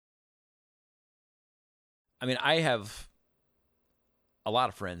I mean, I have a lot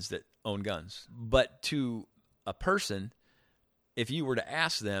of friends that own guns, but to a person, if you were to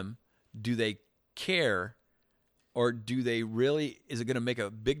ask them, do they care, or do they really, is it going to make a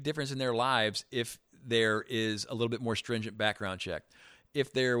big difference in their lives if there is a little bit more stringent background check,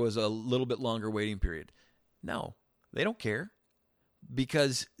 if there was a little bit longer waiting period? No, they don't care,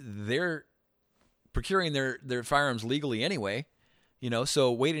 because they're procuring their firearms legally anyway.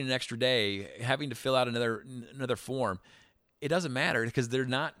 So waiting an extra day, having to fill out another form, it doesn't matter, because they're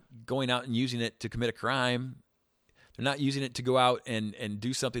not going out and using it to commit a crime. They're not using it to go out and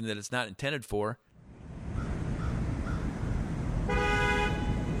do something that it's not intended for.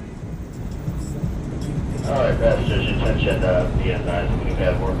 All right, that's just your attention, BSIs. We've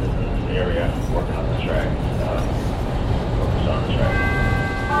had workers in this area working on the track. Focus on the track.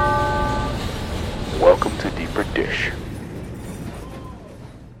 Welcome to Deeper Dish.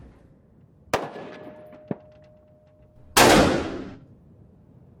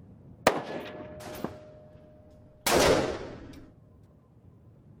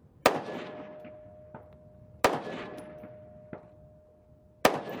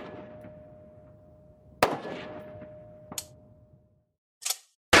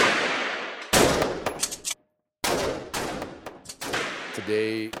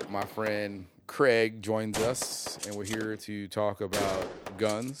 Today, my friend Craig joins us, and we're here to talk about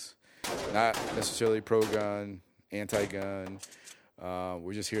guns. Not necessarily pro-gun, anti-gun.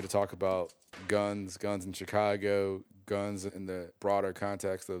 We're just here to talk about guns in Chicago, guns in the broader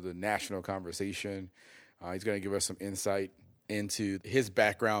context of the national conversation. He's going to give us some insight into his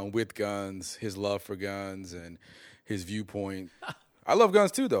background with guns, his love for guns, and his viewpoint. I love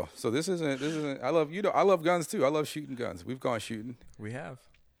guns too, though. So this isn't. I love guns too. I love shooting guns. We've gone shooting. We have.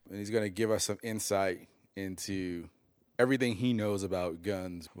 And he's going to give us some insight into everything he knows about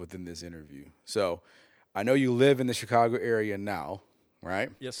guns within this interview. So I know you live in the Chicago area now,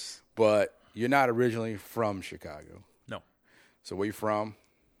 right? Yes. But you're not originally from Chicago. No. So where you from?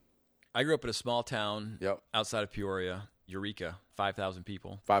 I grew up in a small town Yep. outside of Peoria, Eureka, 5,000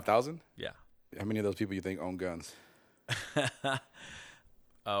 people. 5,000? Yeah. How many of those people you think own guns?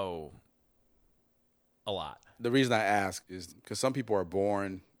 Oh, a lot. The reason I ask is because some people are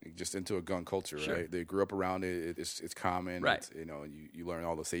born just into a gun culture, Sure. right? They grew up around it. It's common. Right. It's, you learn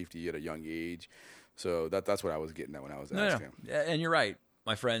all the safety at a young age. So that's what I was getting at when I was asking. No. And you're right.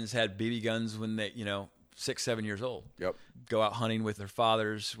 My friends had BB guns when they, 6, 7 years old. Yep. Go out hunting with their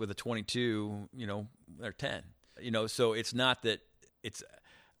fathers with a 22, they're 10. So it's not that it's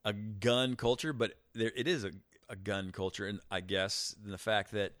a gun culture, but it is a gun culture, and I guess in the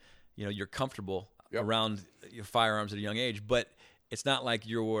fact that you're comfortable Yep. around your firearms at a young age, but it's not like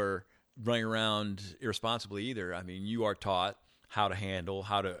you're running around irresponsibly either. I mean, you are taught how to handle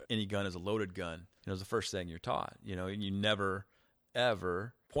any gun is a loaded gun. It's the first thing you're taught. And you never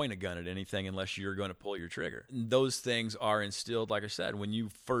ever point a gun at anything unless you're going to pull your trigger. And those things are instilled, like I said, when you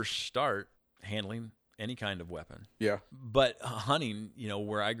first start handling any kind of weapon. Yeah. But hunting,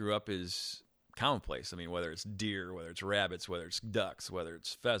 where I grew up is commonplace. I mean, whether it's deer, whether it's rabbits, whether it's ducks, whether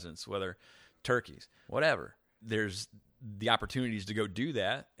it's pheasants, whether turkeys, whatever. There's the opportunities to go do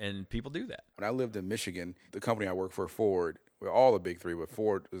that, and people do that. When I lived in Michigan, the company I worked for, Ford, well, all the big three, but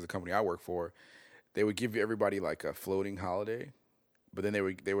Ford was the company I worked for, they would give everybody like a floating holiday, but then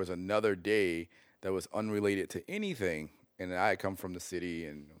there was another day that was unrelated to anything. And I had come from the city,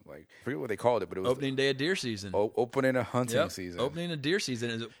 and I forget what they called it, but it was opening day of deer season. Opening a hunting season. Opening a deer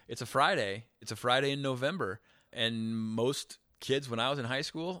season. It's a Friday. It's a Friday in November. And most kids, when I was in high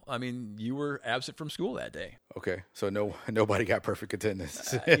school, I mean, you were absent from school that day. Okay, so nobody got perfect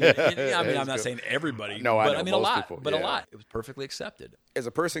attendance. I mean, I'm not saying everybody. No, but I know, a most lot. people, But yeah. a lot. It was perfectly accepted. As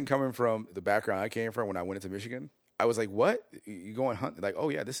a person coming from the background I came from when I went into Michigan, I was like, "What? You going hunting? Like, oh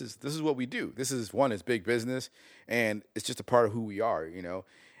yeah, this is what we do. This is it's big business, and it's just a part of who we are,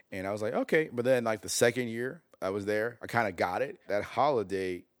 And I was like, okay. But then, the second year I was there, I kind of got it. That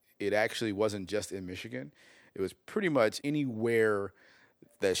holiday, it actually wasn't just in Michigan; it was pretty much anywhere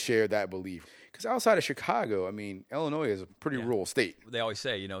that shared that belief. Because outside of Chicago, I mean, Illinois is a pretty rural state. They always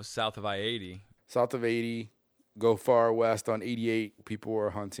say, south of I-80. South of 80, go far west on 88, people are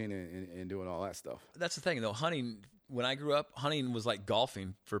hunting and doing all that stuff. That's the thing, though. Hunting, when I grew up, hunting was like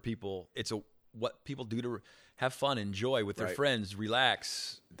golfing for people. It's what people do to have fun, enjoy with their Right. friends,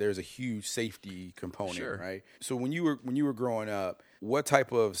 relax. There's a huge safety component, Sure. right? So when you were growing up, what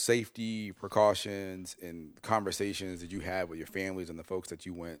type of safety precautions and conversations did you have with your families and the folks that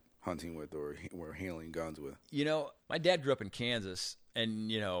you went hunting with or were handling guns with? My dad grew up in Kansas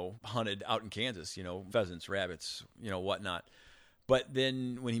and, hunted out in Kansas, pheasants, rabbits, whatnot. But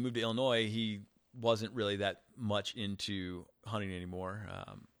then when he moved to Illinois, he wasn't really that much into hunting anymore.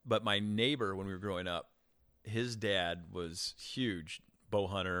 But my neighbor, when we were growing up, his dad was huge bow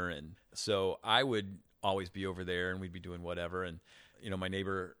hunter, and so I would always be over there, and we'd be doing whatever. And my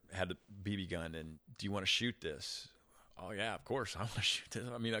neighbor had a BB gun, and do you want to shoot this? Oh yeah, of course I want to shoot this.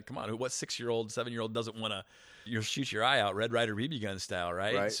 I mean, come on, what 6-year-old, 7-year-old doesn't want to? You'll shoot your eye out, Red Ryder BB gun style,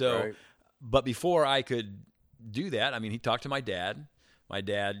 right? Right. But before I could do that, I mean, he talked to my dad. My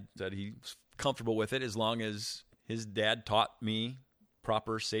dad said he was comfortable with it as long as his dad taught me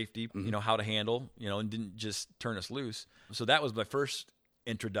proper safety, how to handle, and didn't just turn us loose. So that was my first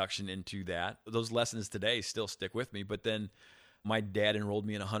introduction into that. Those lessons today still stick with me. But then my dad enrolled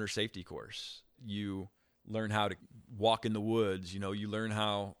me in a hunter safety course. You learn how to walk in the woods, you learn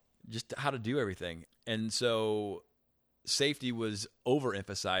how to do everything. And so safety was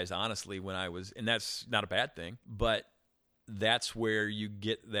overemphasized, honestly, when I was, and that's not a bad thing, but that's where you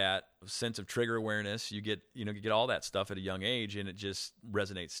get that sense of trigger awareness. You get all that stuff at a young age, and it just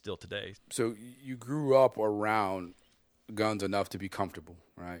resonates still today. So you grew up around guns enough to be comfortable,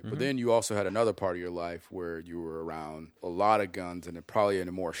 right? Mm-hmm. But then you also had another part of your life where you were around a lot of guns and probably in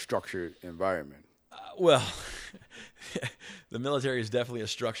a more structured environment. Well, the military is definitely a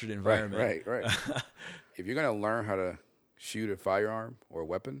structured environment. Right. If you're going to learn how to shoot a firearm or a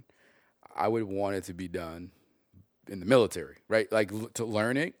weapon, I would want it to be done in the military, right? Like to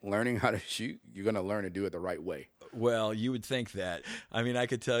learning how to shoot, you're going to learn to do it the right way. Well, you would think that. I mean, I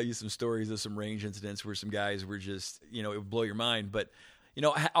could tell you some stories of some range incidents where some guys were just, it would blow your mind. But,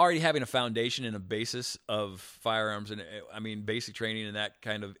 already having a foundation and a basis of firearms and, basic training and that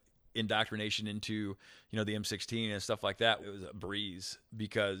kind of indoctrination into, the M16 and stuff like that, it was a breeze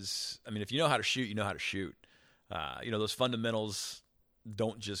because, if you know how to shoot, you know how to shoot. Those fundamentals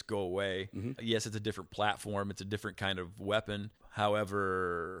don't just go away. Mm-hmm. Yes, it's a different platform. It's a different kind of weapon.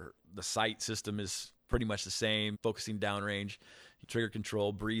 However, the sight system is pretty much the same, focusing downrange, trigger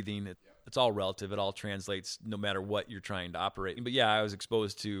control, breathing. It's all relative. It all translates no matter what you're trying to operate. But yeah, I was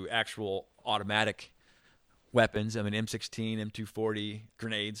exposed to actual automatic weapons. M16, M240,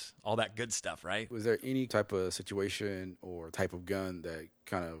 grenades, all that good stuff, right? Was there any type of situation or type of gun that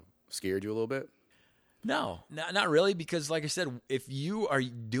kind of scared you a little bit? No, not really, because like I said, if you are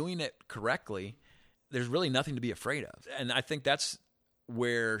doing it correctly, there's really nothing to be afraid of. And I think that's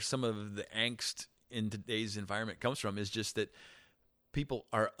where some of the angst in today's environment comes from, is just that people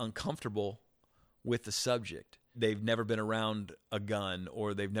are uncomfortable with the subject. They've never been around a gun,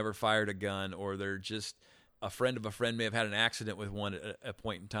 or they've never fired a gun, or they're just a friend of a friend may have had an accident with one at a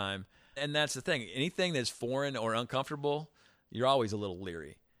point in time. And that's the thing. Anything that's foreign or uncomfortable, you're always a little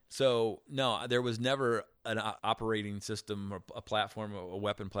leery. So, no, there was never an operating system or a platform, a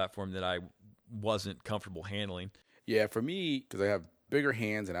weapon platform that I wasn't comfortable handling. Yeah, for me, because I have bigger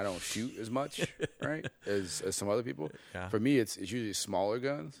hands and I don't shoot as much, right, as some other people. Yeah. For me, it's usually smaller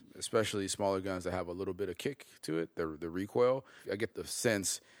guns, especially smaller guns that have a little bit of kick to it, the recoil. I get the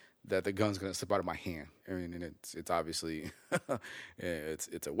sense that the gun's going to slip out of my hand. And it's obviously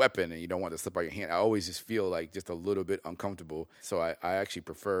it's a weapon, and you don't want it to slip out of your hand. I always just feel like just a little bit uncomfortable. So I actually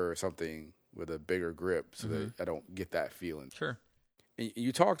prefer something with a bigger grip so that I don't get that feeling. Sure. And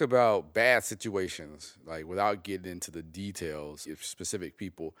you talked about bad situations, like without getting into the details of specific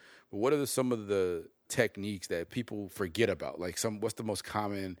people. But what are some of the techniques that people forget about? Like what's the most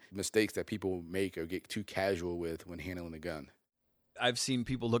common mistakes that people make or get too casual with when handling a gun? I've seen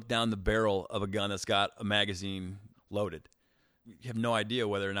people look down the barrel of a gun that's got a magazine loaded. You have no idea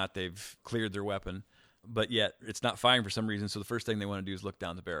whether or not they've cleared their weapon, but yet it's not firing for some reason, so the first thing they want to do is look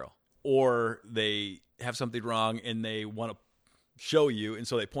down the barrel. Or they have something wrong and they want to show you, and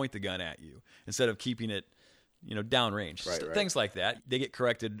so they point the gun at you instead of keeping it, downrange. Right. Things like that. They get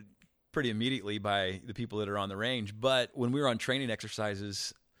corrected pretty immediately by the people that are on the range. But when we were on training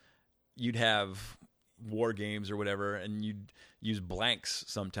exercises, you'd have war games or whatever, and you'd use blanks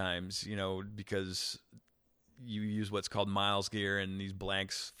sometimes, because you use what's called miles gear, and these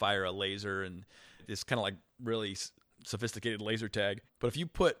blanks fire a laser, and it's kind of like really sophisticated laser tag. But if you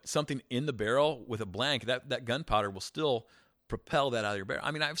put something in the barrel with a blank, that gunpowder will still propel that out of your barrel.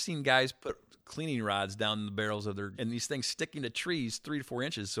 I've seen guys put cleaning rods down the barrels of and these things sticking to trees 3 to 4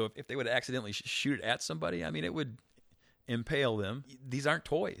 inches. So if they would accidentally shoot it at somebody, it would impale them. These aren't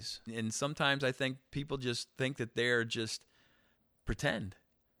toys. And sometimes I think people just think that they're just pretend.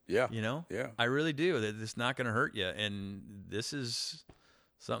 Yeah. Yeah. I really do. That it's not going to hurt you. And this is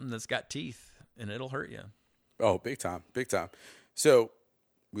something that's got teeth, and it'll hurt you. Oh, big time. Big time. So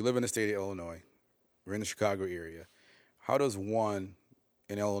we live in the state of Illinois. We're in the Chicago area. How does one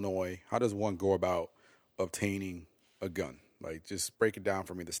in Illinois, go about obtaining a gun? Like, just break it down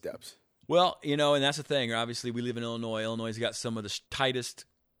for me, the steps. Well, and that's the thing. Obviously, we live in Illinois. Illinois's got some of the tightest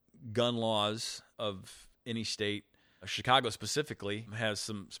gun laws of any state. Chicago specifically has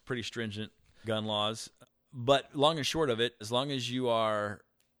some pretty stringent gun laws. But long and short of it, as long as you are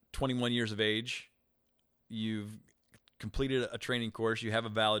 21 years of age, you've completed a training course, you have a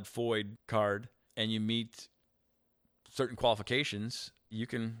valid FOID card, and you meet certain qualifications, you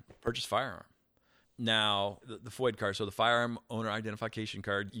can purchase firearm. Now, the FOID card, so the Firearm Owner Identification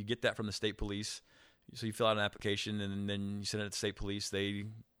Card, you get that from the state police. So you fill out an application, and then you send it to the state police. They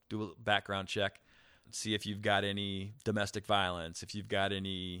do a background check, see if you've got any domestic violence, if you've got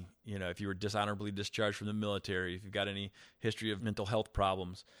any, if you were dishonorably discharged from the military, if you've got any history of mental health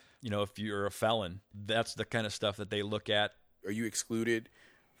problems, if you're a felon. That's the kind of stuff that they look at. Are you excluded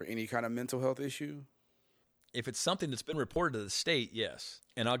for any kind of mental health issue? If it's something that's been reported to the state, yes.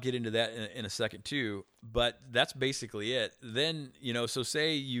 And I'll get into that in a second too. But that's basically it. Then, so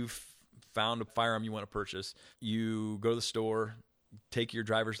say you've found a firearm you want to purchase. You go to the store, take your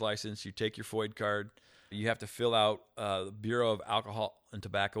driver's license, you take your FOID card. You have to fill out the Bureau of Alcohol and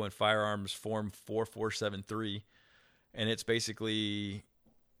Tobacco and Firearms Form 4473. And it's basically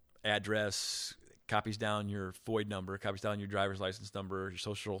address, copies down your FOID number, copies down your driver's license number, your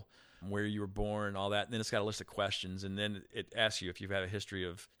social, where you were born, all that. And then it's got a list of questions. And then it asks you if you've had a history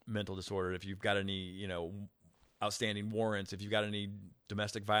of mental disorder, if you've got any, outstanding warrants, if you've got any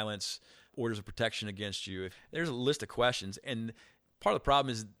domestic violence, orders of protection against you. There's a list of questions. And part of the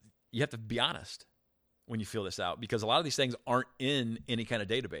problem is you have to be honest when you fill this out, because a lot of these things aren't in any kind of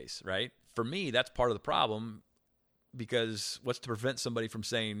database, right? For me, that's part of the problem, because what's to prevent somebody from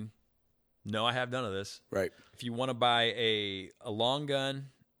saying, no, I have none of this. Right. If you want to buy a long gun,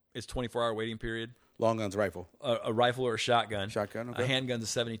 it's 24-hour waiting period. Long gun's rifle. A rifle or a shotgun. Shotgun, okay. A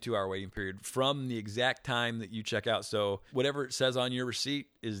handgun's a 72-hour waiting period from the exact time that you check out. So whatever it says on your receipt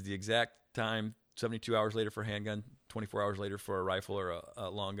is the exact time, 72 hours later for a handgun, 24 hours later for a rifle or a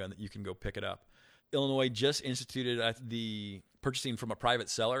long gun, that you can go pick it up. Illinois just instituted the purchasing from a private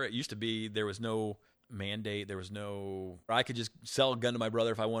seller. It used to be there was no mandate. There was no, I could just sell a gun to my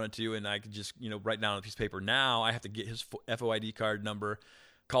brother if I wanted to, and I could just, write down on a piece of paper. Now I have to get his FOID card number,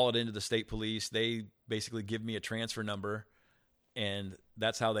 call it into the state police. They basically give me a transfer number, and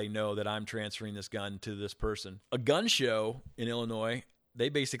that's how they know that I'm transferring this gun to this person. A gun show in Illinois, they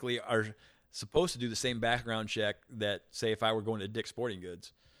basically are supposed to do the same background check that, say, if I were going to Dick's Sporting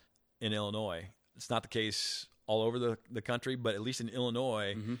Goods in Illinois. It's not the case all over the country, but at least in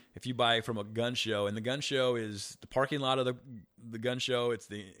Illinois, if you buy from a gun show, and the gun show is the parking lot of the gun show, it's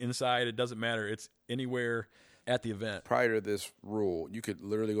the inside, it doesn't matter. It's anywhere at the event. Prior to this rule, you could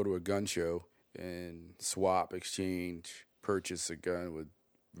literally go to a gun show and swap, exchange, purchase a gun with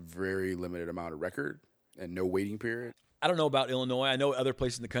very limited amount of record and no waiting period. I don't know about Illinois. I know other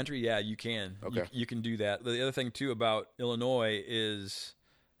places in the country, yeah, you can. Okay. You can do that. The other thing, too, about Illinois is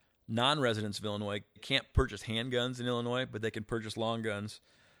non-residents of Illinois can't purchase handguns in Illinois, but they can purchase long guns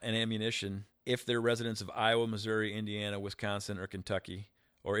and ammunition if they're residents of Iowa, Missouri, Indiana, Wisconsin, or Kentucky,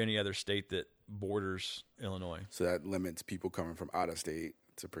 or any other state that borders Illinois. So that limits people coming from out of state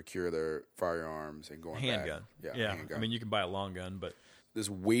to procure their firearms and going handgun. back. Yeah. Handgun. I mean, you can buy a long gun, but this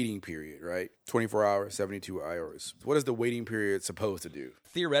waiting period, right? 24 hours, 72 hours. What is the waiting period supposed to do?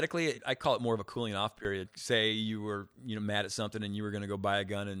 Theoretically, I call it more of a cooling off period. Say you were, mad at something and you were going to go buy a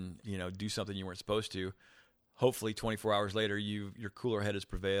gun and, do something you weren't supposed to. Hopefully 24 hours later, your cooler head has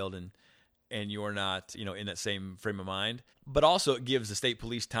prevailed and you're not, in that same frame of mind. But also it gives the state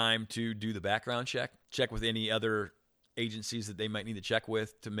police time to do the background check with any other agencies that they might need to check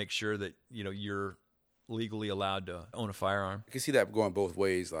with to make sure that, you're legally allowed to own a firearm. I can see that going both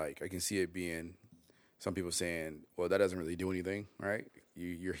ways. Like, I can see it being some people saying, well, that doesn't really do anything, right?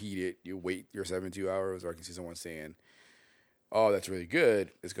 You're heated, you wait your 72 hours. Or I can see someone saying, oh, that's really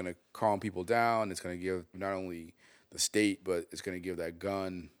good. It's going to calm people down. It's going to give not only the state, but it's going to give that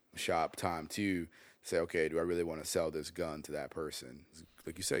gun shop time to say, okay, do I really want to sell this gun to that person?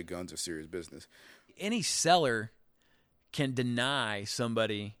 Like you say, guns are serious business. Any seller can deny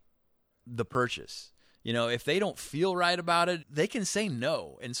somebody the purchase. If they don't feel right about it, they can say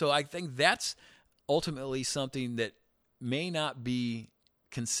no. And so I think that's ultimately something that may not be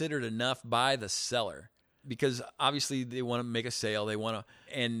considered enough by the seller, because obviously they want to make a sale. They want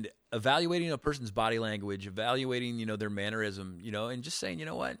to, and evaluating a person's body language, evaluating, their mannerism, and just saying,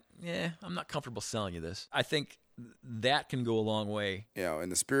 what? Yeah, I'm not comfortable selling you this. I think that can go a long way. In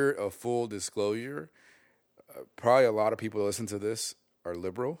the spirit of full disclosure, probably a lot of people that listen to this are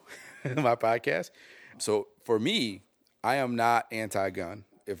liberal in my podcast. So for me, I am not anti-gun.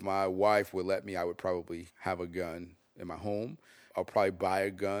 If my wife would let me, I would probably have a gun in my home. I'll probably buy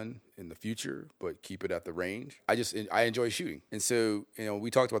a gun in the future, but keep it at the range. I enjoy shooting. And so, we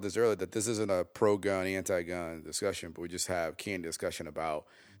talked about this earlier, that this isn't a pro-gun, anti-gun discussion, but we just have candid discussion about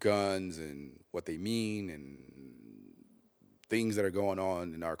guns and what they mean and things that are going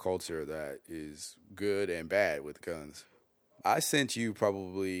on in our culture that is good and bad with guns. I sent you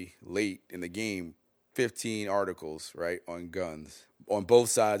probably late in the game 15 articles, right, on guns on both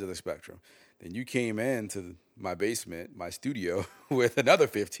sides of the spectrum. Then you came into my basement, my studio, with another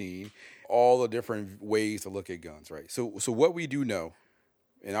 15, all the different ways to look at guns, right? So what we do know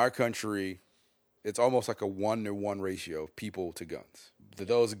in our country, it's almost like a 1-to-1 ratio of people to guns.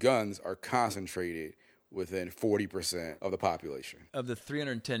 Those guns are concentrated within 40% of the population. Of the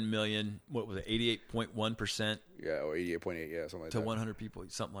 310 million, what was it, 88.1%? Yeah, or 88.8, yeah, something like that. To 100 people,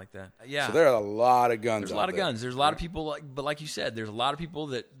 something like that. Yeah. So there are a lot of guns. There's a lot of guns. There's a lot of people, but like you said, there's a lot of people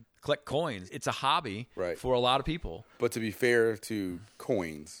that collect coins. It's a hobby for a lot of people. But to be fair to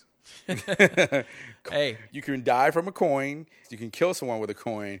coins, hey, you can die from a coin. You can kill someone with a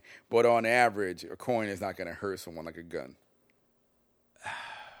coin, but on average, a coin is not going to hurt someone like a gun.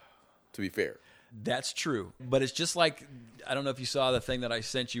 To be fair. That's true. But it's just like, I don't know if you saw the thing that I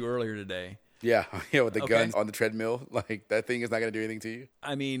sent you earlier today. Yeah, with the guns on the treadmill. Like, that thing is not going to do anything to you.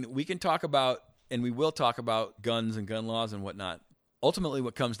 I mean, we can talk about, and we will talk about guns and gun laws and whatnot. Ultimately,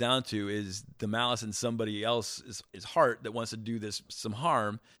 what comes down to is the malice in somebody else's heart that wants to do this some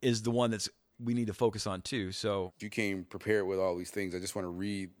harm is the one that's we need to focus on too. So you came prepared with all these things. I just want to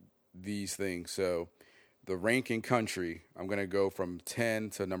read these things. So the rank in country, I'm going to go from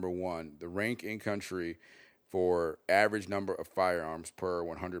 10 to number 1. The rank in country for average number of firearms per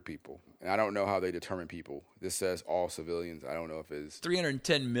 100 people. And I don't know how they determine people. This says all civilians. I don't know if it's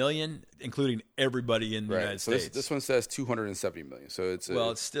 310 million, including everybody in the United States. This one says 270 million. So it's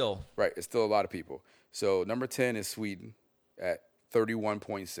still right. It's still a lot of people. So number 10 is Sweden at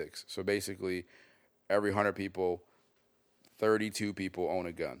 31.6. So basically, every 100 people, 32 people own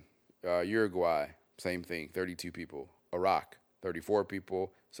a gun. Uruguay, same thing, 32 people. Iraq, 34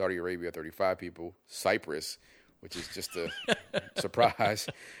 people. Saudi Arabia, 35 people. Cyprus, which is just a surprise,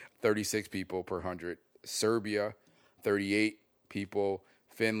 36 people per 100. Serbia, 38 people.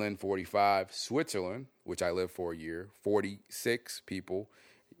 Finland, 45. Switzerland, which I lived for a year, 46 people.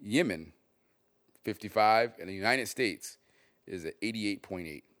 Yemen, 55. And the United States is at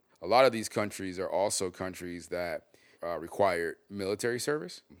 88.8. A lot of these countries are also countries that require military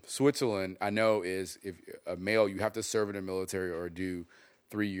service. Switzerland, I know, is if a male, you have to serve in the military or do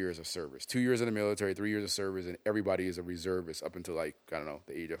 3 years of service. 2 years in the military, 3 years of service, and everybody is a reservist up until the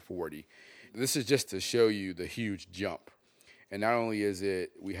age of 40. This is just to show you the huge jump. And not only is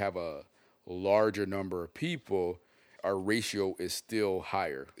it we have a larger number of people, our ratio is still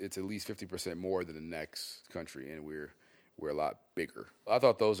higher. It's at least 50% more than the next country, and we're a lot bigger. I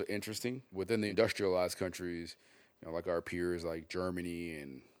thought those are interesting. Within the industrialized countries, like our peers like Germany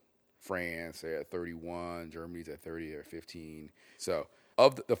and France, they're at 31. Germany's at 30 or 15. So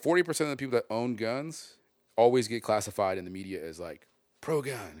of the 40% of the people that own guns always get classified in the media as like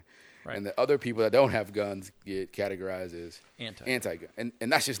pro-gun. Right. And the other people that don't have guns get categorized as anti-gun.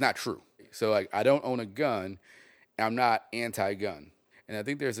 And that's just not true. So like I don't own a gun, and I'm not anti-gun. And I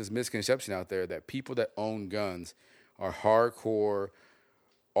think there's this misconception out there that people that own guns are hardcore,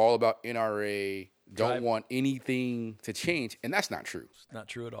 all about NRA, don't want anything to change, and that's not true. It's not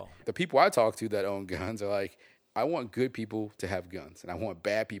true at all. The people I talk to that own guns are like, I want good people to have guns, and I want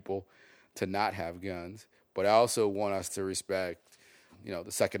bad people to not have guns, but I also want us to respect,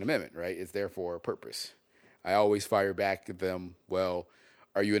 the Second Amendment, right? It's there for a purpose. I always fire back at them, well,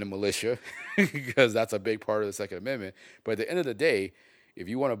 are you in a militia? Because that's a big part of the Second Amendment. But at the end of the day, if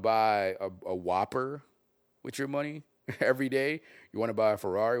you want to buy a Whopper with your money every day, you want to buy a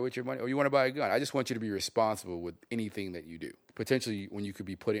Ferrari with your money, or you want to buy a gun, I just want you to be responsible with anything that you do, potentially when you could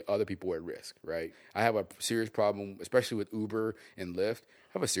be putting other people at risk, right? I have a serious problem, especially with Uber and Lyft.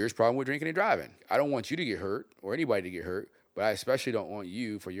 I have a serious problem with drinking and driving. I don't want you to get hurt or anybody to get hurt, but I especially don't want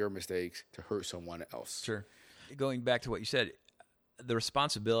you, for your mistakes, to hurt someone else. Sure. Going back to what you said, the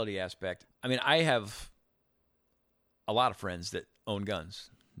responsibility aspect. I mean, I have a lot of friends that own guns.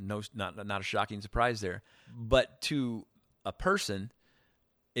 No, not a shocking surprise there. But to a person,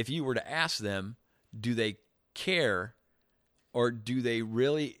 if you were to ask them, do they care, or do they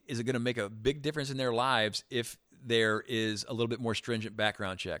really? Is it going to make a big difference in their lives if there is a little bit more stringent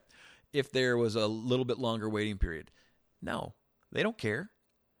background check? If there was a little bit longer waiting period? No, they don't care,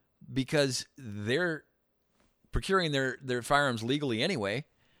 because they're procuring their firearms legally anyway.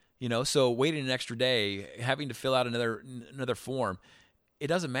 So waiting an extra day, having to fill out another form, it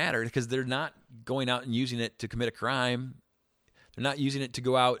doesn't matter, because they're not going out and using it to commit a crime. They're not using it to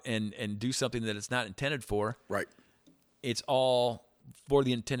go out and do something that it's not intended for. Right. It's all for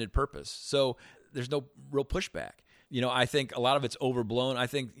the intended purpose. So there's no real pushback. I think a lot of it's overblown. I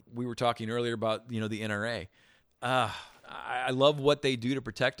think we were talking earlier about, the NRA. I love what they do to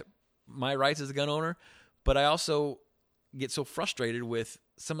protect my rights as a gun owner, but I also get so frustrated with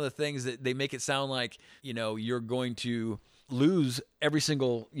some of the things that they make it sound like, you're going to lose every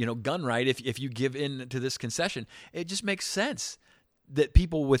single, gun right if you give in to this concession. It just makes sense that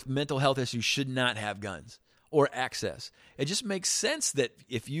people with mental health issues should not have guns or access. It just makes sense that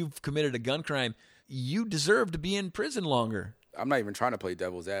if you've committed a gun crime, you deserve to be in prison longer. I'm not even trying to play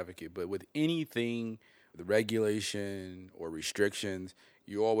devil's advocate, but with anything, the regulation or restrictions,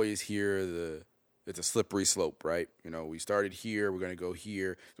 you always hear it's a slippery slope, right? We started here, we're going to go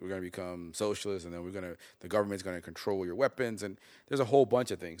here, so we're going to become socialists, and then the government's going to control your weapons, and there's a whole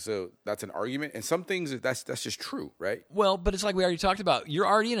bunch of things. So that's an argument, and some things that's just true, right? Well, but it's like we already talked about. You're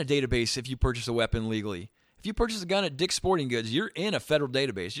already in a database if you purchase a weapon legally. If you purchase a gun at Dick's Sporting Goods, you're in a federal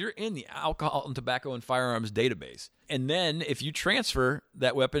database. You're in the Alcohol and Tobacco and Firearms database. And then if you transfer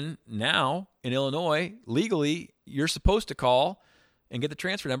that weapon now in Illinois legally, you're supposed to call and get the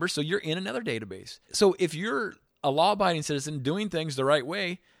transfer number, so you're in another database. So if you're a law-abiding citizen doing things the right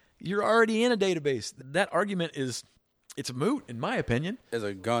way, you're already in a database. That argument it's moot, in my opinion. As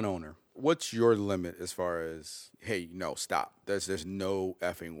a gun owner, what's your limit as far as, hey, no, stop. There's no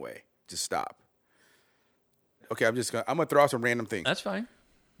effing way. Just stop. Okay, I'm gonna throw out some random things. That's fine.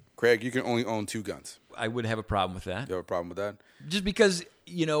 Craig, you can only own 2 guns. I would have a problem with that. You have a problem with that? Just because,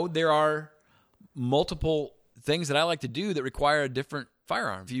 there are multiple things that I like to do that require a different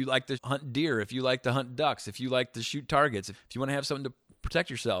firearm. If you like to hunt deer, if you like to hunt ducks, if you like to shoot targets, if you want to have something to protect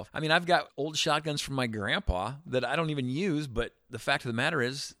yourself. I mean, I've got old shotguns from my grandpa that I don't even use, but the fact of the matter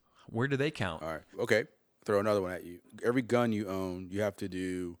is, where do they count? All right. Okay. Throw another one at you. Every gun you own, you have to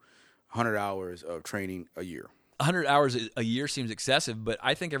do 100 hours of training a year. 100 hours a year seems excessive, but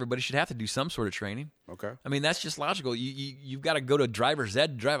I think everybody should have to do some sort of training. Okay. I mean, that's just logical. You've got to go to driver's ed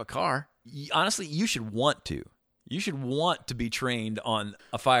to drive a car. Honestly, you should want to. You should want to be trained on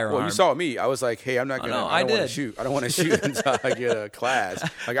a firearm. Well, you saw me. I was like, hey, I'm not going to. I don't want to shoot. I don't want to shoot until I get a class.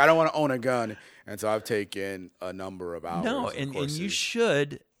 Like, I don't want to own a gun. And so I've taken a number of hours. No, and you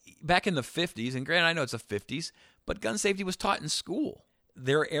should. Back in the 50s, and granted, I know it's the 50s, but gun safety was taught in school.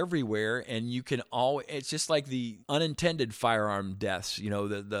 They're everywhere, and you can it's just like the unintended firearm deaths,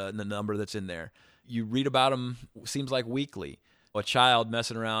 the number that's in there. You read about them, seems like weekly. A child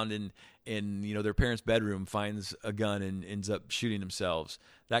messing around in their parents' bedroom finds a gun and ends up shooting themselves,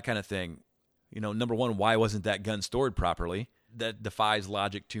 that kind of thing. Number one, why wasn't that gun stored properly? That defies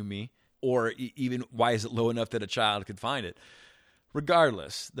logic to me. Or even why is it low enough that a child could find it?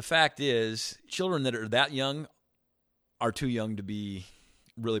 Regardless, the fact is, children that are that young are too young to be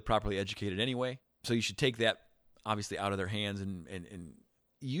really properly educated anyway. So you should take that obviously out of their hands, and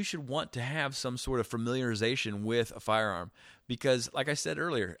you should want to have some sort of familiarization with a firearm, because like I said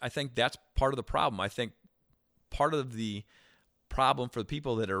earlier, I think that's part of the problem. I think part of the problem for the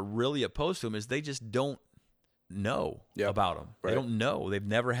people that are really opposed to them is they just don't know about them. Right. They don't know. They've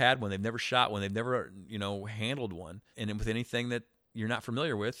never had one. They've never shot one. They've never, handled one. And with anything that you're not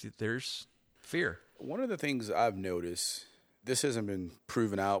familiar with, there's fear. One of the things I've noticed, this hasn't been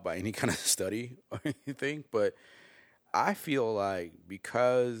proven out by any kind of study or anything, but I feel like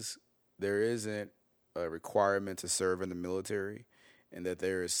because there isn't a requirement to serve in the military, and that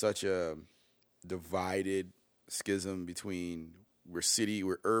there is such a divided schism between we're city,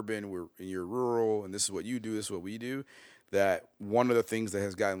 we're urban, you're rural, and this is what you do, this is what we do, that one of the things that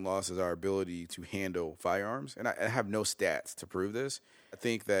has gotten lost is our ability to handle firearms. And I have no stats to prove this. I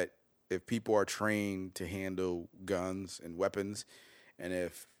think that if people are trained to handle guns and weapons, and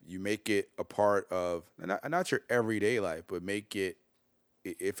if you make it a part of not your everyday life, but make it,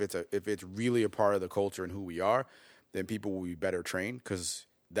 if it's really a part of the culture and who we are, then people will be better trained, because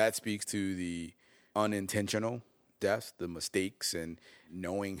that speaks to the unintentional deaths, the mistakes, and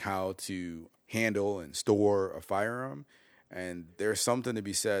knowing how to handle and store a firearm. And there's something to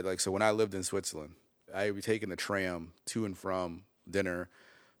be said. Like, so when I lived in Switzerland, I would be taking the tram to and from dinner,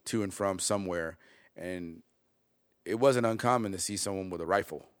 to and from somewhere, and it wasn't uncommon to see someone with a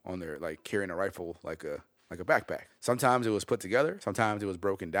rifle on there, like carrying a rifle like a backpack. Sometimes it was put together, sometimes it was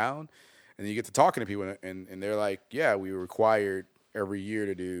broken down, and you get to talking to people, and they're like, yeah, we were required every year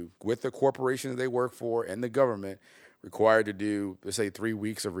to do, with the corporations they work for and the government, required to do, let's say, 3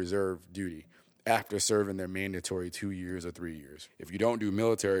 weeks of reserve duty after serving their mandatory 2 years or 3 years. If you don't do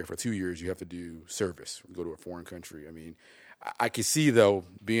military for 2 years, you have to do service, go to a foreign country. I mean, I can see, though,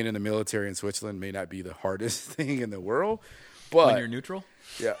 being in the military in Switzerland may not be the hardest thing in the world, But when you're neutral?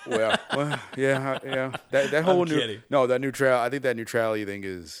 yeah, yeah. That whole kidding. that neutrality. I think that neutrality thing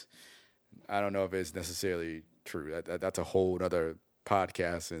is. I don't know if it's necessarily true. That's a whole other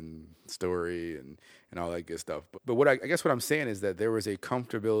podcast and story and all that good stuff. But what I guess what I'm saying is that there was a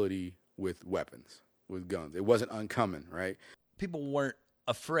comfortability with weapons, with guns. It wasn't uncommon, right? People weren't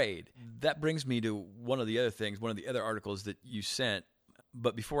afraid. That brings me to one of the other articles that you sent.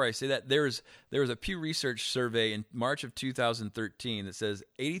 But before I say that, there was a Pew Research survey in March of 2013 that says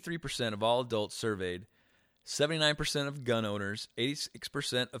 83% of all adults surveyed, 79% of gun owners,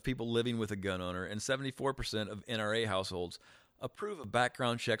 86% of people living with a gun owner, and 74% of NRA households approve of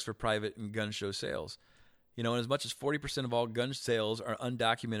background checks for private and gun show sales. And as much as 40% of all gun sales are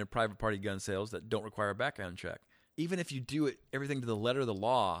undocumented private party gun sales that don't require a background check. Even if you do everything to the letter of the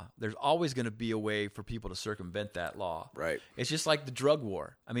law, there's always going to be a way for people to circumvent that law. Right. It's just like the drug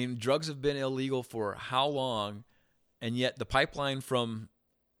war. I mean, drugs have been illegal for how long, and yet the pipeline from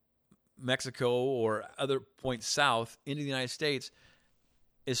Mexico or other points south into the United States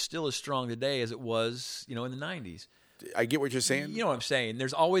is still as strong today as it was, in the 90s. I get what you're saying. You know what I'm saying?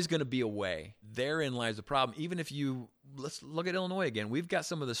 There's always going to be a way. Therein lies the problem. Even if let's look at Illinois again. We've got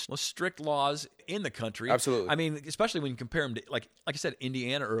some of the most strict laws in the country. Absolutely. I mean, especially when you compare them to, like I said,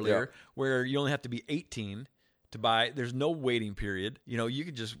 Indiana earlier, where you only have to be 18 to buy. There's no waiting period. You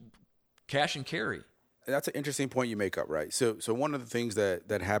could just cash and carry. That's an interesting point you make up, right? So one of the things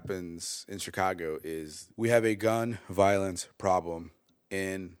that happens in Chicago is we have a gun violence problem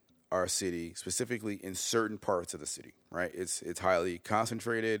in our city, specifically in certain parts of the city, right? It's highly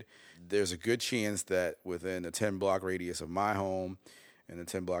concentrated. There's a good chance that within a 10-block radius of my home and a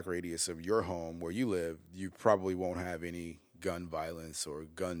 10-block radius of your home where you live, you probably won't have any gun violence or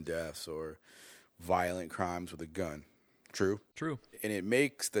gun deaths or violent crimes with a gun. True? True. And it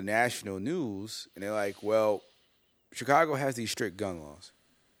makes the national news, and they're like, well, Chicago has these strict gun laws.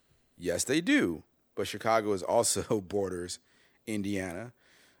 Yes, they do. But Chicago is also borders Indiana.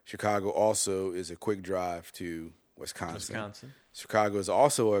 Chicago also is a quick drive to Wisconsin. Chicago is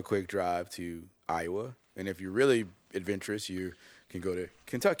also a quick drive to Iowa. And if you're really adventurous, you can go to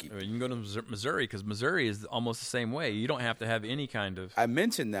Kentucky. I mean, you can go to Missouri because Missouri is almost the same way. You don't have to have any kind of... I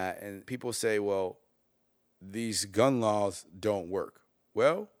mentioned that, and people say, well, these gun laws don't work.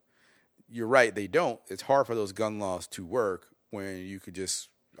 Well, you're right, they don't. It's hard for those gun laws to work when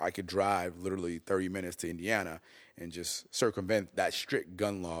I could drive literally 30 minutes to Indiana and just circumvent that strict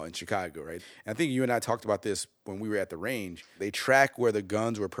gun law in Chicago, right? And I think you and I talked about this when we were at the range. They track where the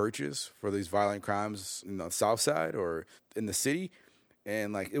guns were purchased for these violent crimes in the South Side or in the city.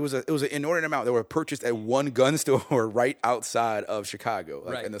 And it was an inordinate amount that were purchased at one gun store right outside of Chicago,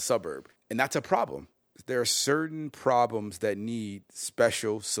 right, in the suburb. And that's a problem. There are certain problems that need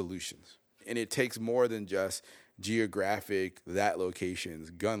special solutions. And it takes more than just geographic, that location's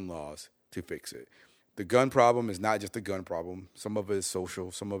gun laws to fix it. The gun problem is not just a gun problem. Some of it is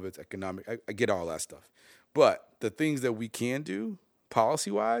social, some of it's economic. I get all that stuff. But the things that we can do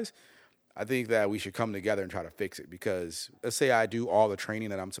policy-wise, I think that we should come together and try to fix it. Because let's say I do all the training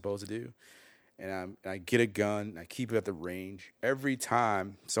that I'm supposed to do, and I get a gun, and I keep it at the range. Every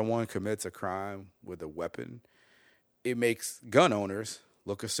time someone commits a crime with a weapon, it makes gun owners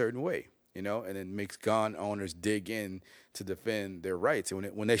look a certain way. And it makes gun owners dig in to defend their rights. And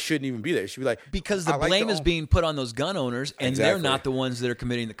when they shouldn't even be there, it should be like... Because the blame is being put on those gun owners, and Exactly. they're not the ones that are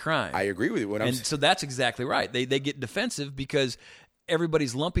committing the crime. I agree with you. So that's exactly right. They get defensive because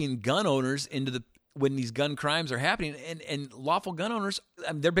everybody's lumping gun owners into when these gun crimes are happening. And lawful gun owners,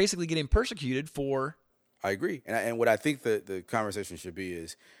 they're basically getting persecuted for... I agree. And what I think the conversation should be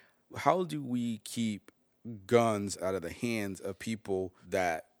is, how do we keep guns out of the hands of people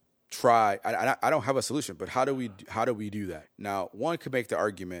that... try. I don't have a solution, but how do we do that? Now, one could make the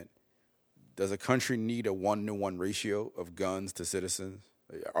argument: does a country need a 1-to-1 ratio of guns to citizens?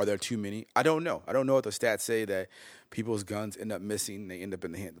 Are there too many? I don't know. I don't know what the stats say that people's guns end up missing. They end up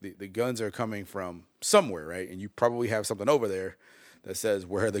in the hand. The guns are coming from somewhere, right? And you probably have something over there that says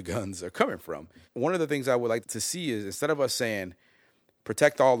where the guns are coming from. One of the things I would like to see is, instead of us saying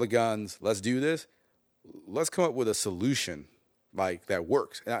protect all the guns, let's do this, let's come up with a solution that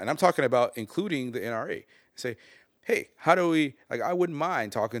works. And I'm talking about including the NRA. Say, hey, how do we, I wouldn't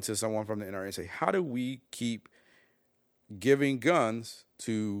mind talking to someone from the NRA and say, how do we keep giving guns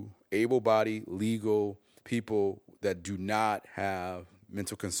to able-bodied, legal people that do not have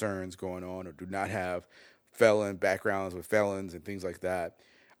mental concerns going on or do not have felon backgrounds with felons and things like that?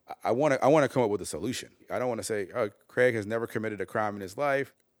 I want to come up with a solution. I don't want to say, oh, Craig has never committed a crime in his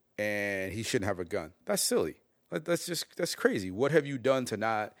life and he shouldn't have a gun. That's silly. That's crazy. What have you done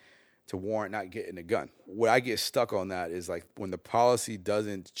to to warrant not getting a gun. What I get stuck on that is like when the policy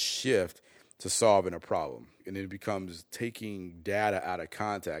doesn't shift to solving a problem, and it becomes taking data out of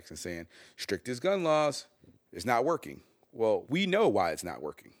context and saying strictest gun laws is not working. Well, we know why it's not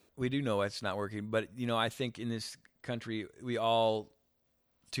working. We do know it's not working, but I think in this country we all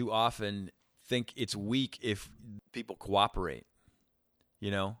too often think it's weak if people cooperate.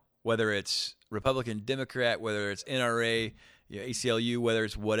 Whether it's Republican, Democrat, whether it's NRA, ACLU, whether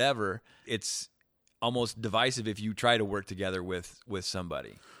it's whatever, it's almost divisive if you try to work together with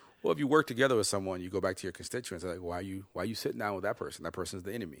somebody. Well, if you work together with someone, you go back to your constituents. Like, why are you sitting down with that person? That person's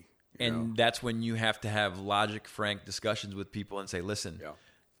the enemy. And that's when you have to have logic, frank discussions with people and say, listen,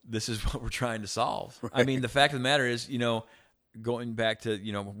 this is what we're trying to solve. Right. I mean, the fact of the matter is, going back to,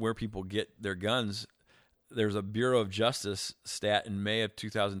 where people get their guns, there's a Bureau of Justice stat in May of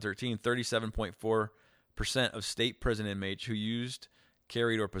 2013, 37.4% of state prison inmates who used,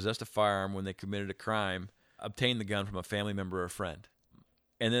 carried, or possessed a firearm when they committed a crime obtained the gun from a family member or a friend.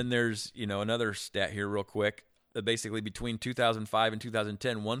 And then there's, another stat here real quick. Basically, between 2005 and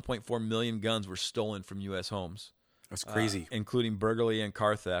 2010, 1.4 million guns were stolen from U.S. homes. That's crazy. Including burglary and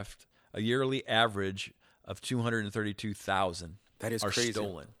car theft. A yearly average of 232,000 that is are crazy.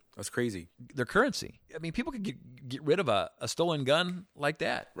 Stolen. That's crazy. Their currency. I mean, people could get rid of a stolen gun like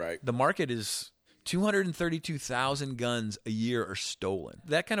that. Right. The market is 232,000 guns a year are stolen.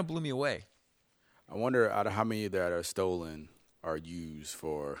 That kind of blew me away. I wonder out of how many that are stolen are used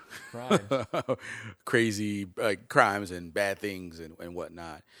for crazy crimes and bad things and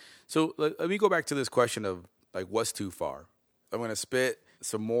whatnot. So let me go back to this question of what's too far. I'm going to spit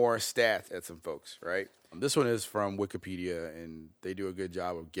some more stats at some folks, right? This one is from Wikipedia, and they do a good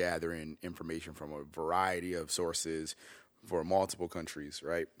job of gathering information from a variety of sources for multiple countries,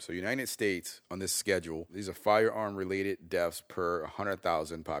 right? So United States on this schedule, these are firearm-related deaths per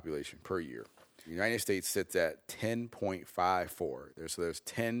 100,000 population per year. The United States sits at 10.54. So there's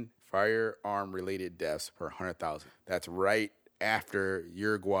 10 firearm-related deaths per 100,000. That's right after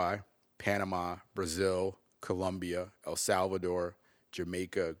Uruguay, Panama, Brazil, Colombia, El Salvador,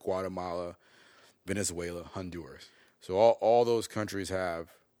 Jamaica, Guatemala, Venezuela, Honduras. So all those countries have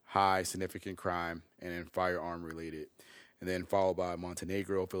high significant crime and then firearm-related. And then followed by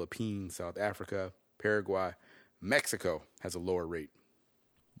Montenegro, Philippines, South Africa, Paraguay. Mexico has a lower rate.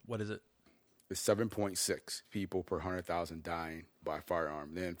 What is it? It's 7.6 people per 100,000 dying by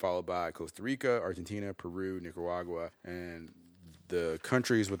firearm. Then followed by Costa Rica, Argentina, Peru, Nicaragua. And the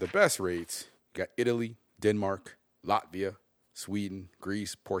countries with the best rates, you got Italy, Denmark, Latvia, Sweden,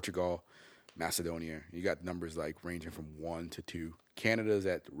 Greece, Portugal, Macedonia. You got numbers ranging from 1 to 2. Canada's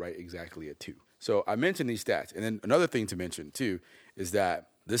exactly at 2. So I mentioned these stats. And then another thing to mention, too, is that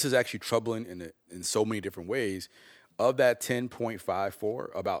this is actually troubling in so many different ways. Of that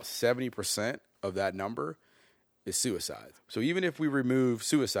 10.54, about 70% of that number is suicide. So even if we remove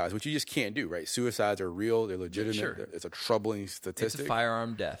suicides, which you just can't do, right? Suicides are real. They're legitimate. Sure. It's a troubling statistic. It's a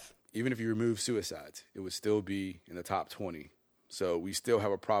firearm death. Even if you remove suicides, it would still be in the top 20. So we still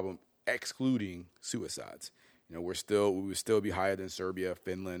have a problem excluding suicides. We would still be higher than Serbia,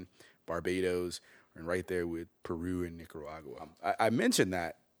 Finland, Barbados, and right there with Peru and Nicaragua. I mentioned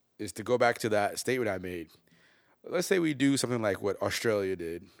that is to go back to that statement I made. Let's say we do something like what Australia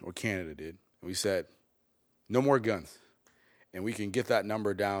did or Canada did. We said, no more guns. And we can get that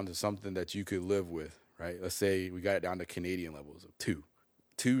number down to something that you could live with, right? Let's say we got it down to Canadian levels of 2.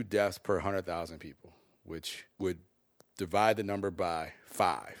 2 deaths per 100,000 people, which would divide the number by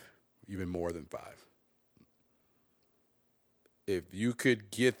 5, even more than 5. If you could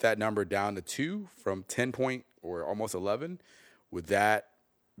get that number down to 2 from 10 point or almost 11, would that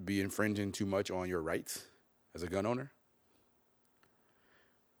be infringing too much on your rights as a gun owner?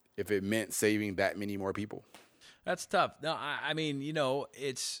 If it meant saving that many more people? That's tough. No, I mean,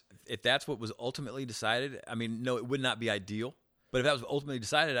 it's if that's what was ultimately decided, no, it would not be ideal. But if that was ultimately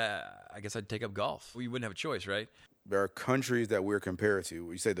decided, I guess I'd take up golf. We wouldn't have a choice, right? There are countries that we're compared to.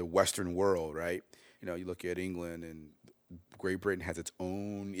 We say the Western world, right? You look at England, and Great Britain has its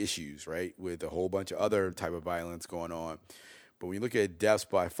own issues, right, with a whole bunch of other type of violence going on. But when you look at deaths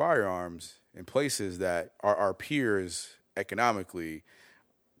by firearms in places that are our peers economically,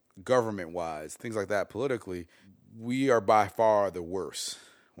 government-wise, things like that politically, we are by far the worst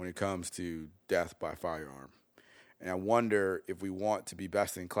when it comes to death by firearm. And I wonder if we want to be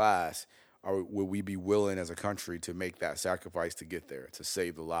best in class, would we be willing as a country to make that sacrifice to get there, to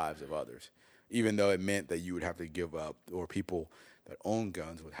save the lives of others, even though it meant that you would have to give up, or people that own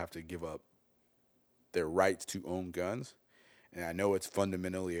guns would have to give up their rights to own guns And I know it's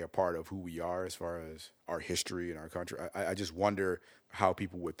fundamentally a part of who we are as far as our history and our country. I just wonder how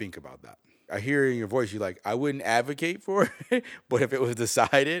people would think about that. I hear in your voice, you're like, I wouldn't advocate for it, but if it was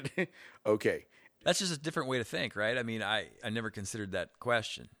decided, okay. That's just a different way to think, right? I mean, I never considered that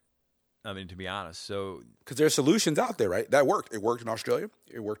question. I mean, to be honest. So, because there's solutions out there, right? That worked. It worked in Australia.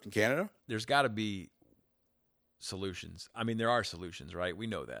 It worked in Canada. There's got to be solutions. I mean, there are solutions, right? We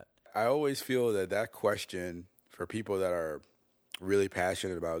know that. I always feel that question for people that are really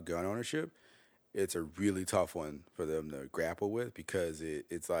passionate about gun ownership, it's a really tough one for them to grapple with, because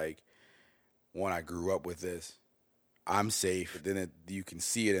it's like, one, I grew up with this. I'm safe. But then you can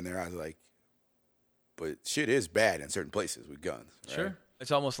see it in their eyes, like, but shit is bad in certain places with guns. Right? Sure.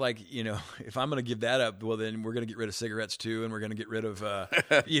 It's almost like, if I'm going to give that up, well, then we're going to get rid of cigarettes too, and we're going to get rid of,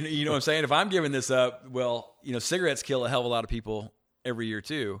 you know what I'm saying? If I'm giving this up, well, cigarettes kill a hell of a lot of people every year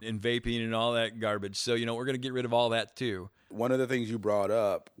too, and vaping and all that garbage. So, we're going to get rid of all that too. One of the things you brought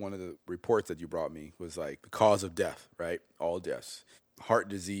up, one of the reports that you brought me, was like the cause of death, right? All deaths. Heart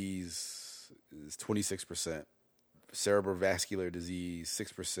disease is 26%, cerebrovascular disease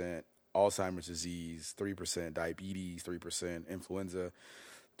 6%, Alzheimer's disease 3%, diabetes 3%, influenza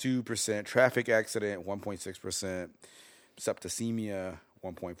 2%, traffic accident 1.6%, septicemia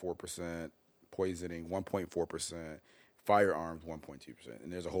 1.4%, poisoning 1.4%, firearms 1.2%,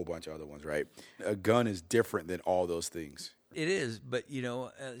 and there's a whole bunch of other ones, right? A gun is different than all those things. It is, but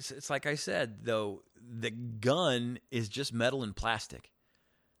it's like I said, though, the gun is just metal and plastic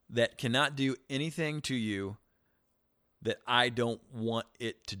that cannot do anything to you that I don't want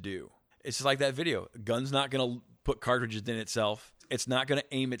it to do. It's just like that video. A gun's not going to put cartridges in itself. It's not going to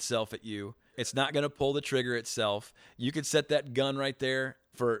aim itself at you. It's not going to pull the trigger itself. You could set that gun right there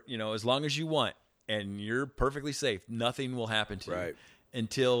for, as long as you want, and you're perfectly safe. Nothing will happen to you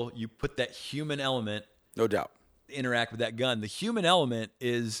until you put that human element. No doubt. Interact with that gun. The human element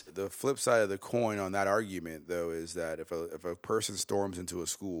is... The flip side of the coin on that argument, though, is that if a person storms into a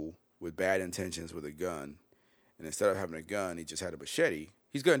school with bad intentions with a gun, and instead of having a gun, he just had a machete,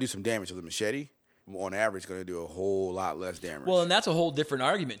 he's going to do some damage with a machete. On average, going to do a whole lot less damage. Well, and that's a whole different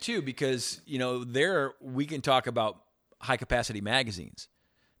argument, too, because, there we can talk about high-capacity magazines.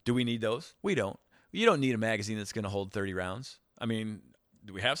 Do we need those? We don't. You don't need a magazine that's going to hold 30 rounds. I mean,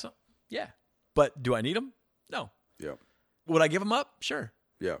 do we have some? Yeah. But do I need them? No. Yeah. Would I give them up? Sure.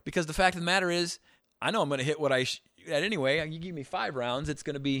 Yeah. Because the fact of the matter is, I know I'm going to hit what I at anyway. You give me 5 rounds, it's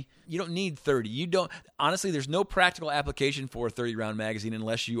going to be, you don't need 30. You don't, honestly, there's no practical application for a 30-round magazine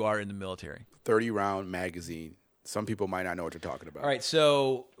unless you are in the military. 30-round magazine. Some people might not know what you're talking about. All right,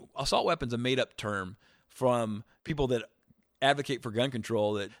 so assault weapon's a made-up term from people that advocate for gun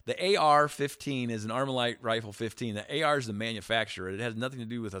control. That the AR-15 is an Armalite rifle 15. The AR is the manufacturer. It has nothing to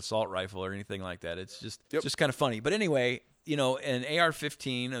do with assault rifle or anything like that. It's just kind of funny. But anyway, an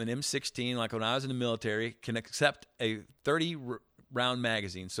AR-15, an M16, like when I was in the military, can accept a 30-round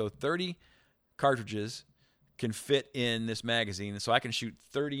magazine. So 30 cartridges can fit in this magazine. So I can shoot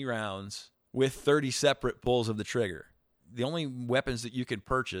 30 rounds with 30 separate pulls of the trigger. The only weapons that you can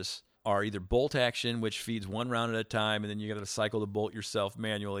purchase are either bolt action, which feeds 1 round at a time, and then you got to cycle the bolt yourself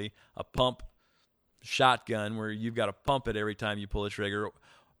manually, a pump shotgun where you've got to pump it every time you pull the trigger,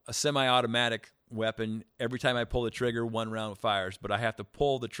 a semi-automatic weapon. Every time I pull the trigger, 1 round fires, but I have to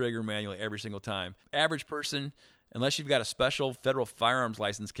pull the trigger manually every single time. Average person, unless you've got a special federal firearms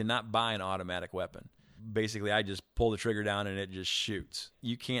license, cannot buy an automatic weapon. Basically, I just pull the trigger down and it just shoots.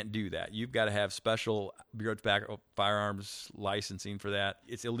 You can't do that. You've got to have special Bureau of Tobacco Firearms licensing for that.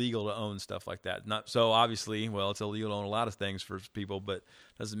 It's illegal to own stuff like that. So obviously, it's illegal to own a lot of things for people, but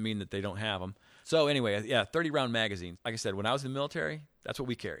doesn't mean that they don't have them. So anyway, 30-round magazines. Like I said, when I was in the military, that's what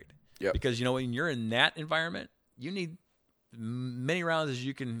we carried. Yep. Because, when you're in that environment, you need many rounds as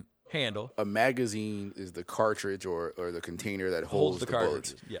you can handle. A magazine is the cartridge or the container that holds the cartridge.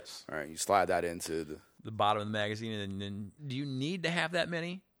 Bullets. Yes. All right, you slide that into the bottom of the magazine, and then do you need to have that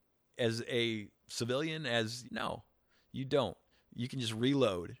many as a civilian? No, you don't. You can just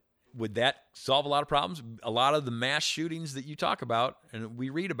reload. Would that solve a lot of problems? A lot of the mass shootings that you talk about and we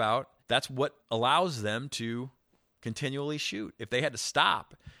read about, that's what allows them to continually shoot. If they had to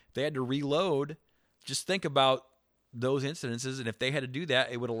stop, if they had to reload, just think about those incidences, and if they had to do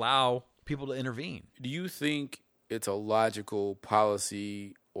that, it would allow people to intervene. Do you think it's a logical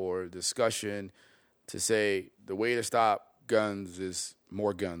policy or discussion to say the way to stop guns is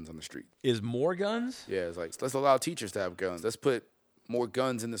more guns on the street? Is more guns? Yeah, it's like, let's allow teachers to have guns. Let's put more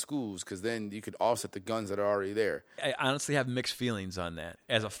guns in the schools, because then you could offset the guns that are already there. I honestly have mixed feelings on that.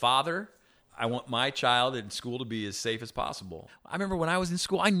 As a father, I want my child in school to be as safe as possible. I remember when I was in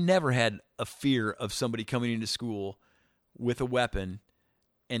school, I never had a fear of somebody coming into school with a weapon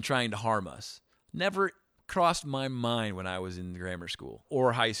and trying to harm us. Never crossed my mind when I was in grammar school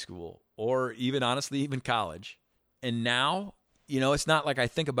or high school or even, honestly, even college. And now, it's not like I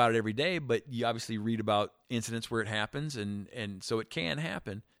think about it every day, but you obviously read about incidents where it happens, and so it can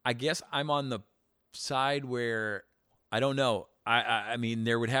happen. I guess I'm on the side where I don't know. I mean,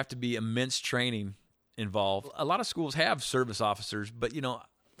 there would have to be immense training involved. A lot of schools have service officers, but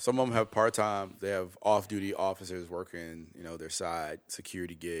some of them have part-time. They have off-duty officers working, their side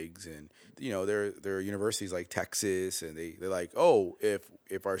security gigs, and there are universities like Texas, and they're like, oh,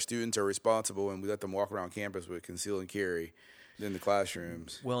 if our students are responsible and we let them walk around campus with conceal and carry in the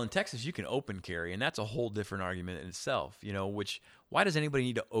classrooms. Well, in Texas, you can open carry, and that's a whole different argument in itself. Why does anybody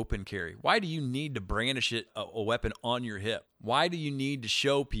need to open carry? Why do you need to brandish a weapon on your hip? Why do you need to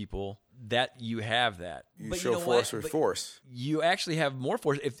show people that you have that? You show force with force. You actually have more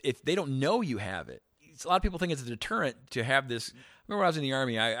force if they don't know you have it. A lot of people think it's a deterrent to have this. I remember when I was in the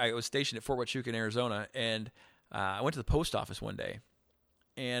Army, I was stationed at Fort Huachuca in Arizona, and I went to the post office one day.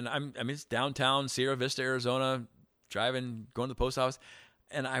 And it's downtown Sierra Vista, Arizona, going to the post office.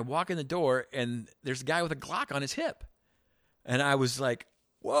 And I walk in the door, and there's a guy with a Glock on his hip. And I was like,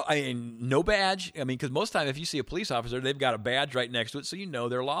 well, no badge. Because most of the time if you see a police officer, they've got a badge right next to it, so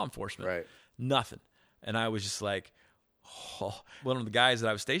they're law enforcement. Right. Nothing. And I was just like, oh. One of the guys that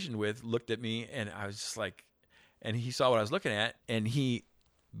I was stationed with looked at me, and I was just like, and he saw what I was looking at, and he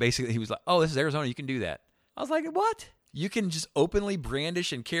was like, oh, this is Arizona, you can do that. I was like, what? You can just openly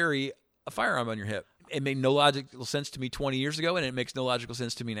brandish and carry a firearm on your hip. It made no logical sense to me 20 years ago, and it makes no logical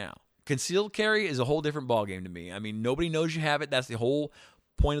sense to me now. Concealed carry is a whole different ballgame to me. Nobody knows you have it. That's the whole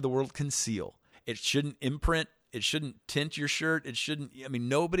point of the word conceal. It shouldn't imprint. It shouldn't tint your shirt. It shouldn't,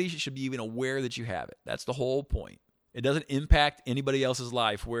 nobody should be even aware that you have it. That's the whole point. It doesn't impact anybody else's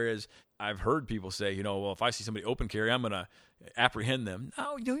life, whereas I've heard people say, well, if I see somebody open carry, I'm going to apprehend them.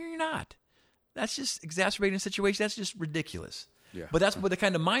 No, you're not. That's just exacerbating the situation. That's just ridiculous. Yeah. But that's what the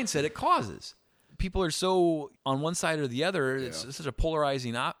kind of mindset it causes. People are so on one side or the other. It's such a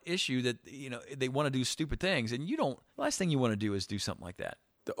polarizing issue that they want to do stupid things, and the last thing you want to do is do something like that.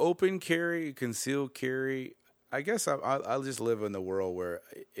 The open carry, concealed carry. I guess I'll just live in the world where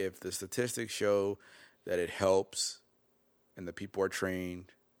if the statistics show that it helps, and the people are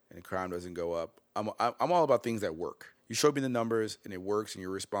trained, and the crime doesn't go up, I'm all about things that work. You show me the numbers, and it works, and you're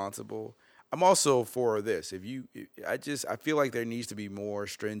responsible. I'm also for this. I feel like there needs to be more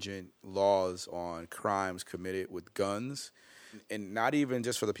stringent laws on crimes committed with guns, and not even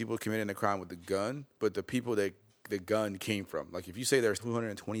just for the people committing the crime with the gun, but the people that the gun came from. Like if you say there's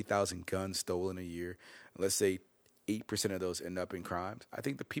 220,000 guns stolen a year, and let's say 8% of those end up in crimes, I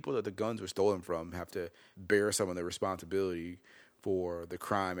think the people that the guns were stolen from have to bear some of the responsibility for the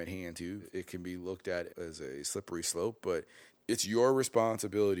crime at hand too. It can be looked at as a slippery slope, but it's your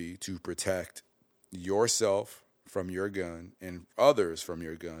responsibility to protect yourself from your gun and others from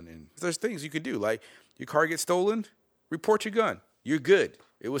your gun. And there's things you could do, like your car gets stolen, report your gun. You're good.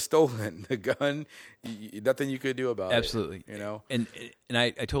 It was stolen. The gun, nothing you could do about Absolutely. it. And I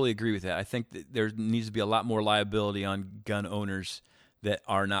totally agree with that. I think that there needs to be a lot more liability on gun owners that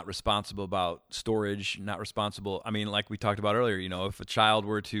are not responsible about storage, not responsible. Like we talked about earlier, if a child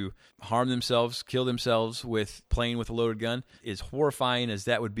were to harm themselves, kill themselves with playing with a loaded gun, as horrifying as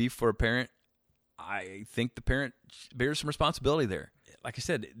that would be for a parent, I think the parent bears some responsibility there. Like I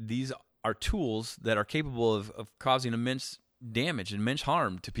said, these are tools that are capable of causing immense damage and immense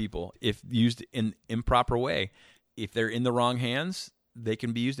harm to people if used in improper way. If they're in the wrong hands, they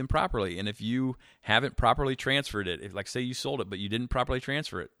can be used improperly. And if you haven't properly transferred it, if, like say you sold it, but you didn't properly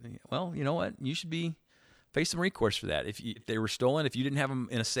transfer it, well, you know what? You should face some recourse for that. If they were stolen, if you didn't have them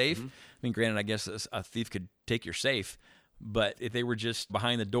in a safe, granted, I guess a thief could take your safe, but if they were just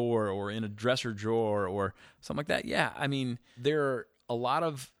behind the door or in a dresser drawer or something like that, yeah, there are a lot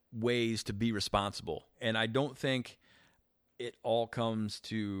of ways to be responsible. And I don't think it all comes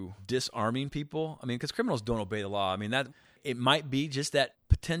to disarming people. Because criminals don't obey the law. That it might be just that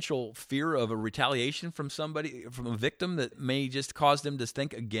potential fear of a retaliation from a victim that may just cause them to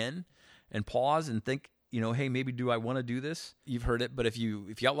think again and pause and think, hey, maybe do I want to do this? You've heard it, but if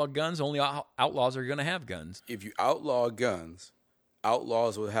you outlaw guns, only outlaws are going to have guns. If you outlaw guns,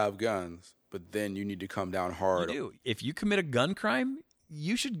 outlaws will have guns, but then you need to come down hard. You do. If you commit a gun crime,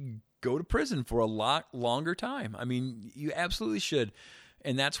 you should go to prison for a lot longer time. You absolutely should.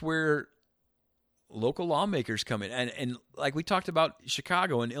 And that's where local lawmakers come in. And like we talked about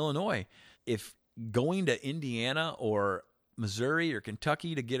Chicago and Illinois, if going to Indiana or Missouri or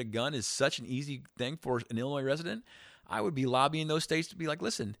Kentucky to get a gun is such an easy thing for an Illinois resident, I would be lobbying those states to be like,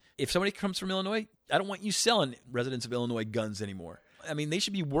 listen, if somebody comes from Illinois, I don't want you selling residents of Illinois guns anymore. I mean, they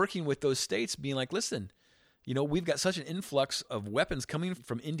should be working with those states, being like, listen, we've got such an influx of weapons coming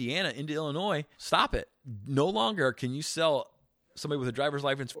from Indiana into Illinois. Stop it. No longer can you sell somebody with a driver's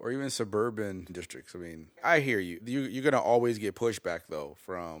license. Or even suburban districts. I mean, I hear you. You're going to always get pushback, though,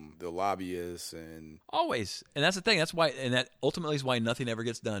 from the lobbyists and... Always. And that's the thing. That's why, and that ultimately is why nothing ever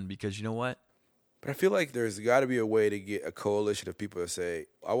gets done, because you know what? But I feel like there's got to be a way to get a coalition of people to say,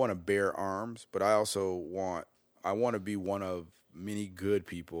 I want to bear arms, but I also want to be one of many good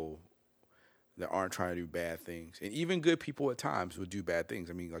people that aren't trying to do bad things. And even good people at times would do bad things.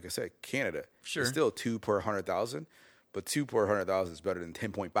 I mean, like I said, Canada, sure, it's still 2 per 100,000, but 2 per 100,000 is better than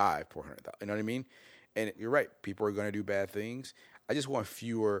 10.5 per 100,000. You know what I mean? And you're right. People are going to do bad things. I just want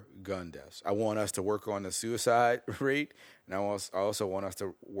fewer gun deaths. I want us to work on the suicide rate, and I also want us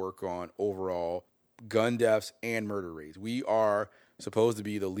to work on overall gun deaths and murder rates. We are supposed to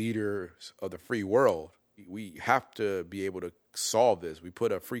be the leaders of the free world. We have to be able to solve this. We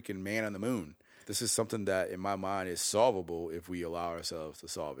put a freaking man on the moon. This is something that, in my mind, is solvable if we allow ourselves to